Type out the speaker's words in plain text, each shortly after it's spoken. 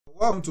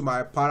Welcome to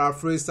my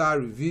Paraphraser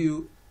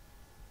review.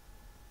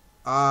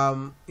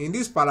 In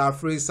this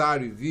Paraphraser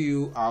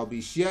review, I'll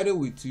be sharing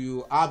with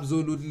you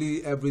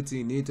absolutely everything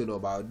you need to know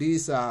about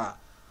this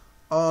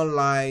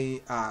online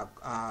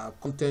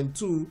content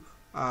tool.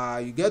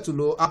 You get to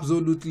know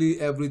absolutely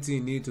everything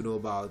you need to know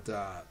about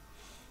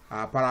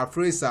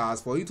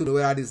Paraphrasers for you to know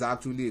whether this is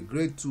actually a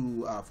great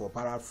tool for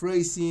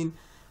paraphrasing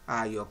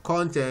your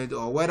content,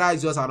 or whether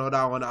it's just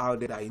another one out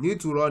there that you need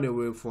to run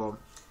away from.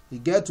 You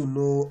get to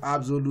know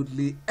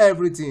absolutely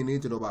everything you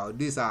need to know about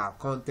this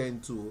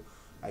content tool.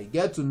 You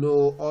get to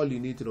know all you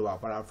need to know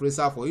about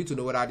Paraphraser for you to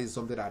know whether this is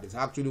something that is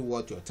actually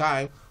worth your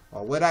time,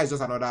 or whether it's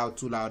just another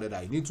tool out there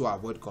that you need to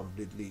avoid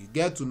completely. You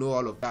get to know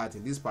all of that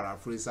in this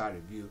Paraphraser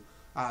review.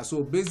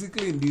 So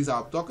basically in this,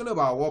 I'm talking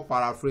about what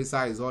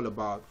Paraphraser is all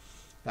about.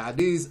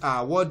 This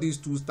what this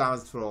tool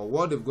stands for,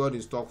 what they've got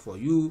in stock for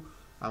you,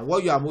 and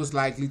what you are most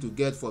likely to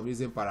get from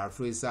using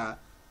Paraphraser,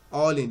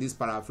 all in this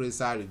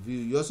Paraphraser review.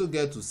 You also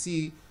get to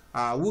see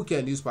who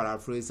can use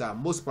Paraphraser,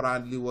 most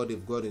importantly what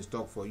they've got in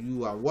stock for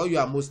you, and what you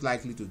are most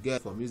likely to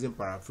get from using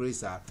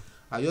Paraphraser.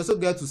 You also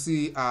get to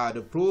see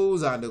the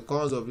pros and the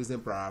cons of using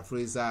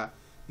Paraphraser.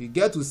 You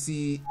get to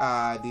see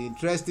the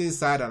interesting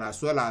side and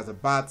as well as the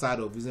bad side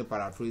of using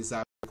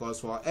Paraphraser, because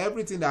for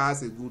everything that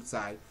has a good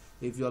side,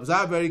 if you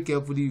observe very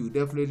carefully, you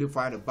definitely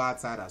find a bad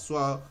side as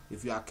well.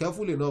 If you are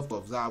careful enough to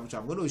observe, which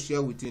I'm going to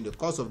share with you in the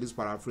course of this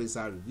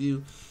Paraphraser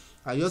review.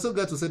 And you also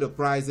get to see the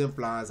pricing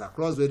plans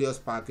across various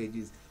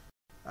packages,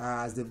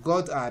 as they've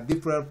got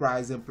different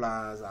pricing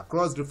plans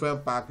across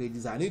different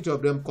packages, and each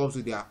of them comes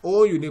with their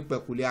own unique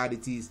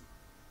peculiarities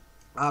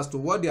as to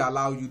what they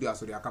allow you to, as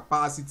to their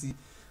capacity.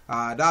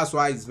 That's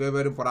why it's very,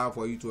 very important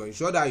for you to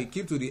ensure that you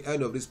keep to the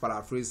end of this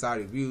Paraphraser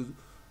review,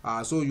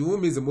 so you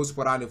won't miss the most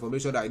important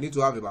information that you need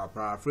to have about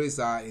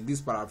Paraphraser in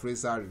this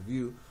Paraphraser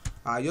review.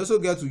 You also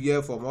get to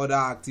hear from other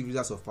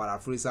activities of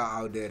Paraphraser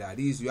out there. That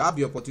is, you have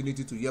the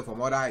opportunity to hear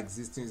from other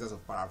existing users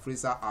of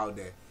Paraphraser out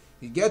there.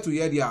 You get to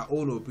hear their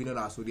own opinion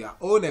as to their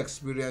own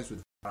experience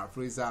with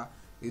Paraphraser.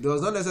 It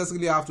does not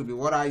necessarily have to be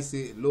what I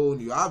say alone.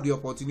 You have the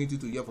opportunity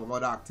to hear from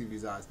other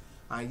activists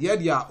and hear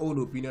their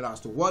own opinion as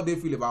to what they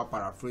feel about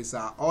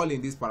Paraphraser, all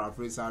in this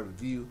Paraphraser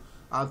review.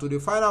 And to the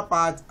final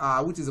part,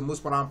 which is the most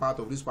important part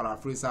of this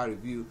Paraphraser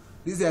review,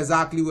 this is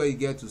exactly where you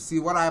get to see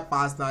what I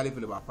personally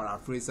feel about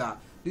Paraphraser.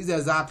 This is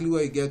exactly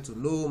where you get to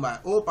know my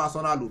own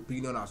personal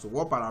opinion as to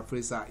what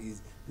Paraphraser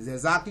is. This is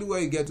exactly where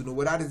you get to know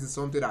whether this is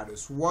something that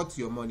is worth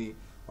your money,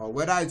 or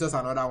whether it's just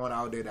another one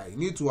out there that you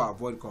need to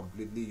avoid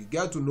completely. You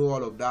get to know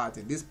all of that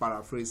in this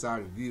Paraphraser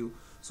review.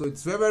 So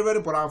it's very, very, very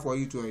important for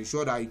you to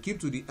ensure that you keep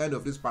to the end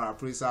of this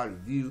Paraphraser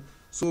review,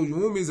 so you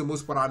won't miss the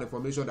most important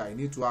information that you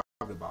need to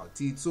have about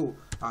it. So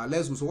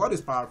let's go. So what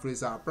is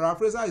Paraphraser?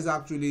 Paraphraser is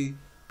actually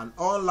an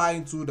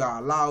online tool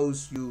that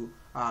allows you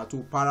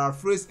to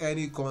paraphrase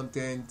any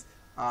content.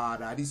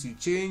 That is, you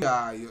change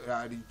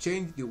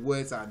the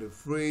words and the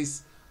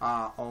phrase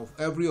of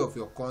every of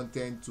your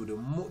content to the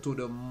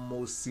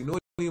most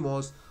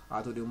synonymous,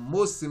 to the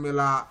most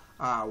similar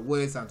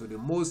words and to the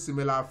most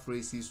similar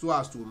phrases, so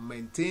as to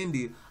maintain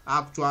the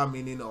actual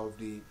meaning of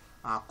the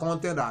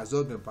content that has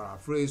just been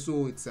paraphrased.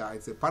 So it's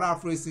a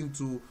paraphrasing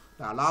tool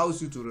that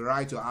allows you to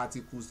rewrite your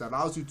articles, that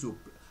allows you to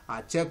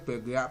check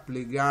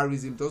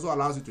plagiarism. It also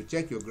allows you to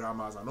check your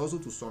grammars and also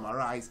to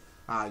summarize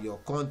your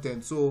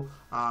content. So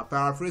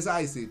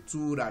Paraphraser is a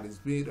tool that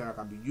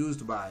can be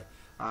used by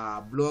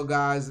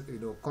bloggers,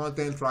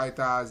 content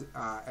writers,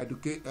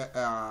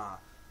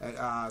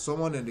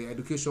 someone in the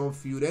education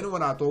field,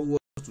 anyone at all who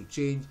wants to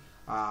change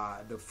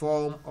the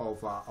form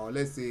of, or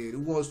let's say,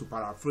 who wants to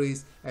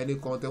paraphrase any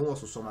content, who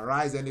wants to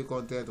summarize any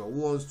content, or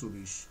who wants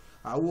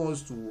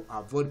to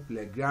avoid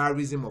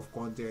plagiarism of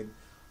content.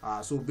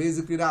 So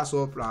basically, that's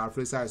what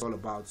Paraphraser is all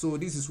about. So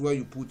this is where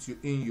you put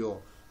in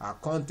your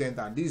content,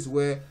 and this is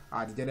where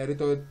the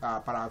generated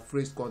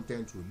paraphrased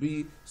content will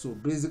be. So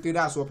basically,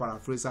 that's what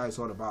Paraphraser is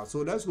all about. So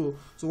let's go.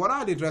 So what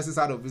are the interesting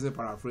side of using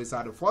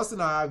Paraphraser? The first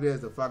thing I have here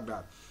is the fact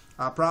that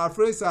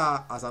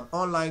Paraphraser as an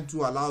online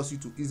tool allows you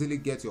to easily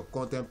get your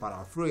content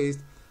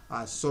paraphrased,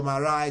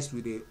 summarized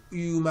with a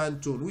human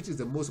tone, which is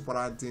the most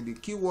important thing. The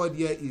keyword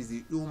here is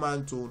the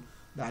human tone.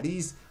 That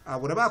is,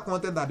 whatever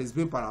content that is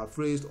being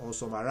paraphrased or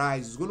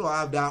summarized is going to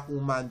have that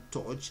human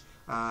touch,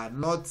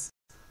 not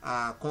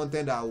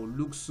content that will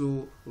look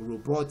so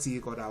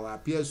robotic or that will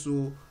appear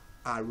so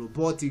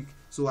robotic.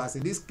 So as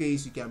in this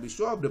case, you can be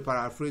sure of the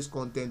paraphrased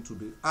content to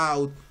be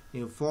out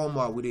in form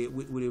with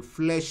a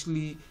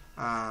fleshly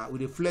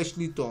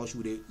touch,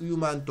 with a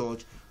human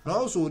touch. And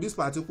also, this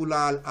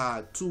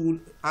particular tool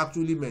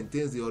actually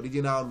maintains the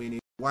original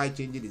meaning while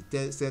changing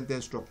the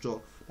sentence structure.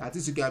 That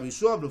is, you can be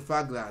sure of the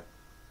fact that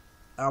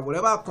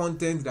whatever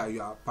content that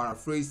you are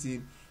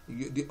paraphrasing,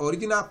 the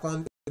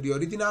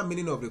original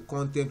meaning of the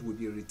content will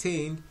be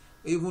retained,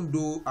 even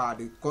though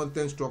the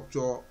content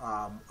structure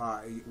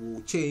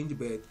will change,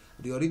 but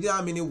the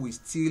original meaning will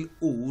still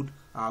hold,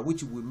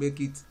 which will make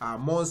it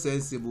more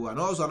sensible. And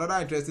also,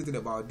 another interesting thing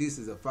about this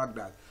is the fact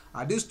that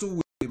this tool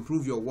will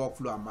improve your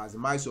workflow and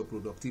maximize your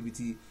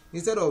productivity.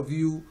 Instead of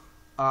you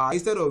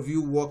instead of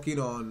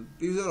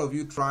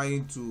you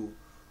trying to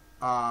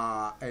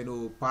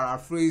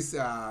paraphrase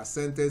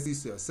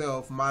sentences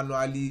yourself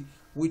manually,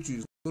 which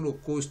is going to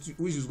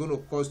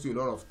cost you a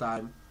lot of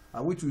time,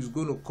 which is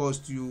going to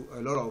cost you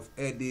a lot of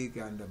headache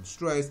and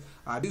stress.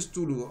 This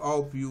tool will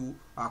help you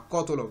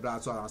cut all of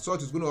that. So as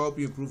such, it's going to help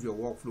you improve your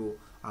workflow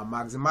and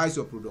maximize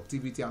your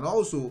productivity. And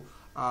also,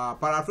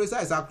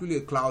 Paraphraser is actually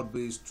a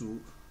cloud-based tool.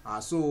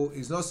 So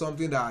it's not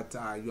something that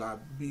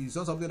it's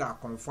not something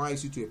that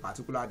confines you to a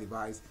particular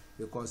device,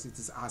 because it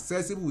is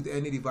accessible with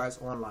any device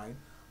online.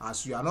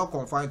 As you are not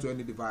confined to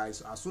any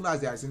device, as soon as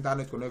there is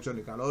internet connection,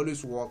 you can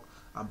always work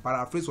and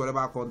paraphrase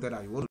whatever content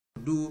that you want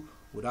to do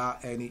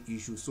without any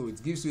issue. So it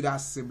gives you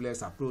that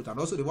seamless approach. And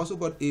also, they've also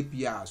got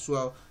API as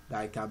well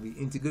that can be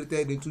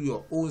integrated into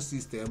your own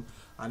system.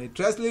 And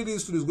interestingly,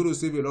 this tool is going to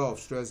save you a lot of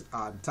stress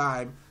and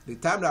time. The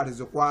time that is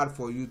required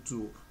for you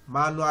to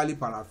manually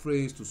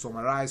paraphrase, to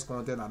summarize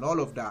content and all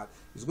of that,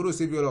 it's going to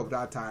save you a lot of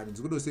that time. It's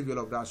going to save you a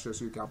lot of that stress,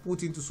 so you can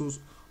put into those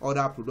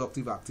other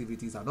productive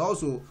activities. And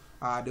also,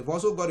 they've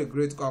also got a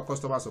great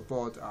customer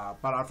support.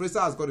 Paraphraser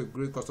has got a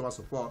great customer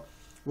support.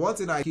 One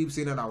thing I keep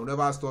saying, and I will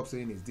never stop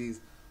saying, is this: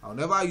 I'll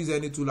never use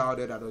any tool out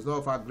there that does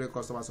not offer great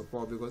customer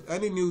support, because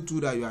any new tool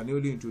that you are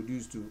newly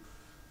introduced to,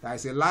 there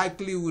is a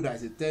likelihood, there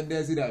is a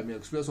tendency that you may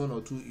experience one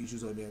or two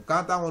issues, or you may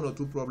encounter one or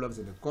two problems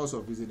in the course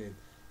of using it.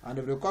 And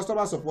if the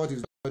customer support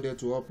is not there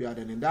to help you,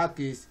 then in that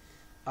case,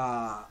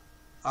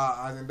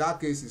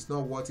 it's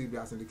not worth it.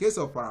 As in the case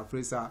of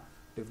Paraphraser,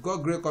 they've got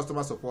great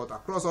customer support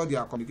across all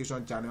their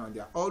communication channels, and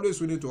they are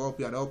always willing to help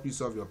you and help you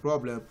solve your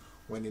problem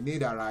when the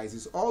need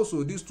arises.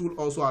 Also, this tool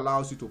also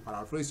allows you to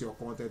paraphrase your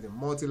content in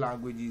multi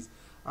languages.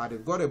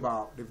 They've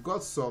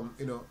got some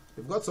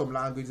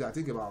languages. I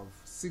think about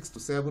 6 to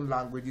 7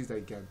 languages that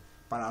you can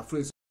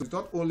paraphrase. So it's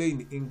not only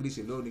in English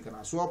alone. You can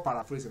as well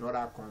paraphrase in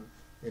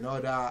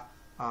other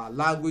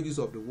languages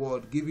of the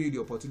world, giving you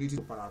the opportunity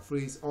to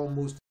paraphrase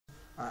almost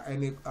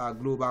any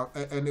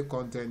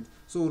content.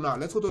 So now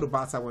let's go to the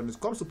bad side. When it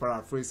comes to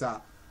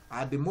Paraphraser,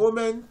 at the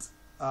moment,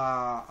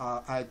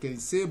 I can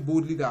say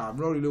boldly that I'm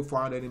not really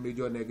found any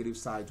major negative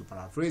side to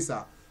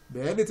Paraphraser.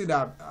 But anything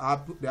that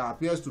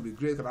appears to be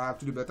great can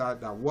actually be better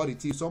than what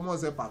it is. Someone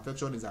said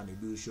perfection is an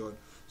illusion.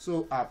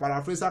 So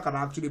Paraphraser can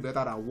actually be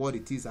better than what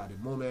it is at the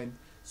moment.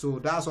 So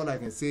that's all I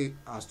can say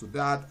as to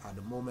that at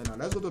the moment. Now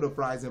let's go to the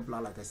pricing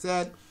plan. Like I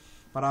said,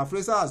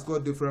 Paraphraser has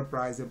got different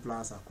pricing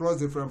plans across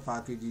different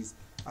packages.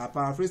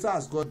 Paraphraser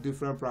has got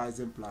different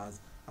pricing plans.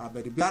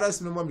 But the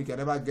barest minimum you can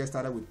ever get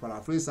started with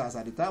Paraphrasers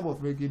at the time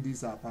of making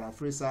this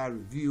Paraphraser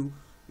review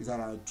is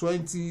around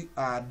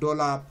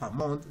 $20 per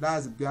month.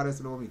 That's the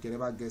barest minimum you can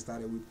ever get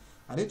started with.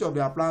 And each of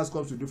their plans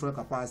comes with different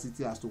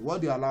capacity as to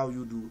what they allow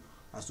you to do,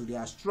 as to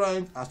their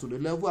strength, as to the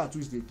level at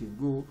which they can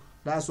go.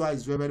 That's why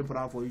it's very, very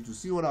important for you to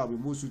see what will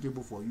be most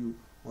suitable for you,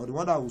 or the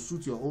one that will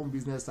suit your own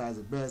business size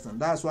the best. And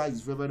that's why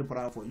it's very, very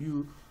important for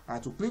you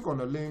to click on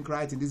the link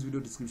right in this video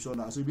description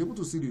now, so you'll be able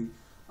to see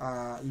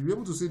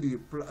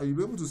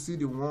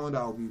the one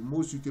that will be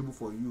most suitable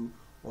for you,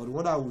 or the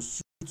one that will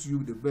suit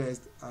you the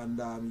best. And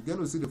you're going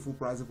to see the full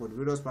pricing for the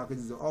various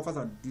packages, the offers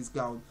and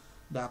discounts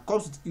that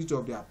comes with each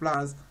of their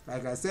plans.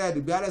 Like I said,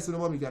 the barest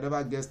minimum you can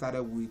ever get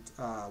started with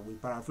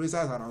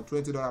Paraphraser is around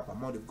 $20 per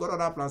month. They've got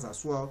other plans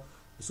as well.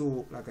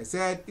 So like I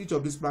said, each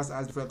of these plans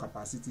has different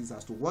capacities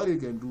as to what they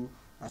can do,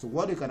 as to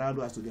what they can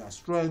handle, as to their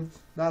strength.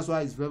 That's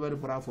why it's very, very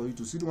important for you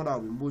to see the one that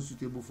will be most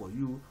suitable for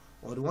you,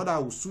 or the one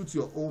that will suit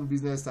your own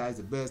business size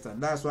the best.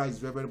 And that's why it's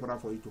very, very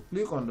important for you to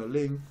click on the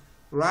link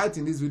right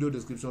in this video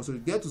description, so you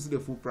get to see the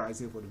full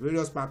pricing for the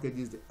various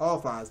packages, the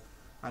offers,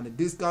 and the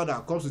discount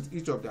that comes with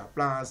each of their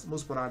plans,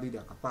 most importantly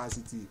their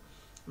capacity.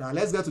 Now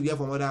let's get to hear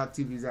from other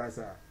active users.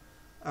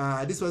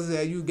 This person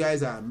said, "You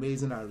guys are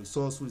amazing and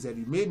resourceful." He said,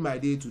 "You made my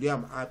day today.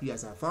 I'm happy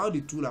as I found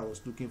the tool I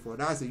was looking for."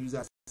 That's a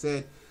user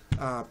said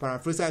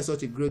Paraphraser is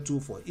such a great tool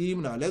for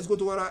him. Now let's go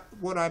to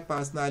what I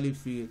personally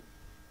feel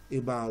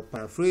about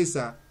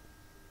Paraphraser.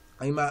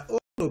 In my own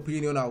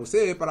opinion, I would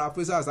say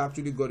Paraphraser has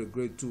actually got a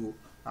great tool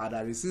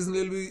that is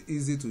reasonably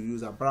easy to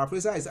use, and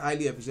Paraphraser is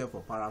highly efficient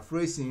for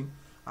paraphrasing,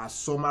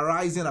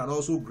 summarizing, and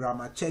also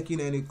grammar checking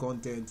any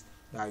content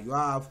that you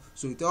have.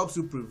 So it helps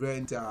you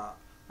prevent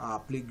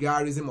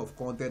plagiarism of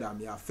content that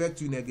may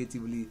affect you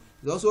negatively.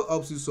 It also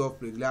helps you solve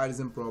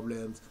plagiarism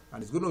problems,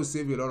 and it's going to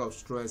save you a lot of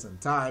stress and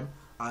time.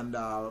 And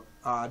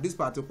this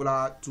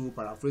particular tool,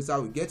 Paraphraser,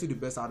 will get you the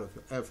best out of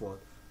your effort,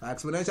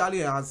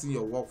 exponentially enhancing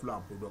your workflow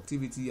and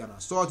productivity. And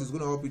as such, it's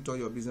going to help you turn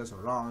your business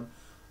around.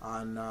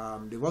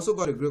 And they've also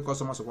got a great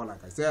customer support.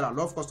 Like I said, I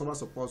love customer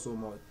support so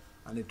much.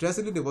 And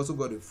interestingly, they've also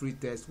got a free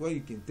test where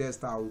you can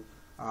test out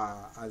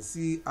and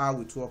see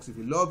how it works. If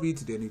you love it,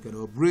 then you can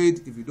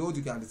upgrade. If you don't,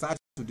 you can decide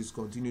to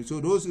discontinue.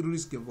 So those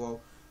risks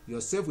involved,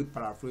 you're safe with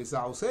Paraphraser.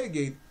 I'll say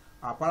again,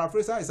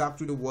 Paraphraser is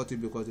actually worth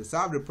it because they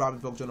serve the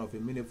primary function of a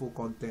meaningful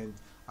content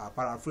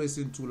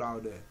paraphrasing tool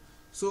out there.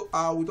 So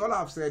with all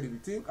I've said, if you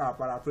think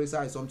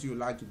Paraphraser is something you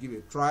like to give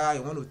a try,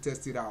 you want to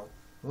test it out,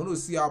 you want to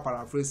see how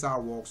Paraphraser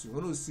works, you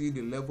want to see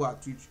the level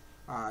at which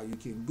you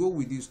can go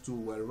with this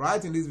tool, well,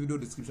 right in this video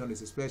description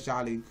is a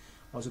special link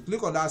Once you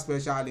click on that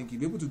special link, you'll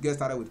be able to get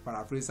started with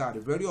Paraphraser at a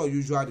very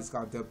unusual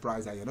discounted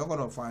price that you're not going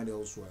to find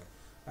elsewhere.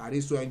 That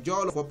is to enjoy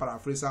all of what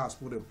Paraphraser has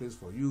put in place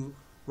for you.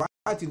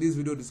 Right in this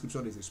video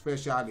description is a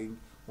special link.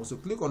 Once you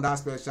click on that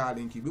special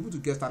link, you'll be able to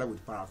get started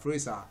with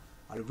Paraphraser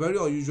at a very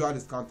unusual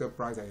discounted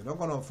price that you're not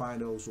going to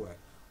find elsewhere.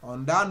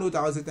 On that note,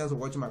 I want to say thanks for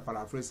watching my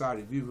Paraphraser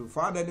review. If you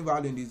found any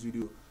value in this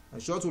video,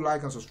 ensure to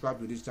like and subscribe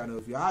to this channel.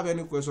 If you have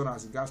any question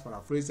as regards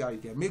Paraphraser, you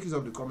can make use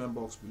of the comment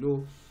box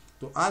below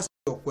to ask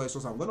your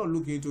questions. I'm going to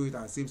look into it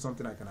and see if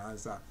something I can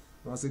answer.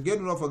 Once again,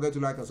 do not forget to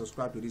like and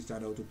subscribe to this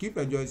channel to keep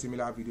enjoying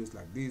similar videos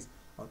like this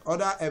on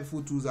other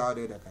helpful tools out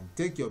there that can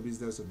take your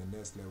business to the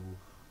next level.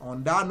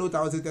 On that note,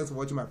 I want to say thanks for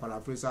watching my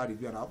Paraphraser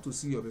review, and I hope to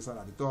see you at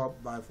the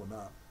top. Bye for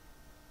now.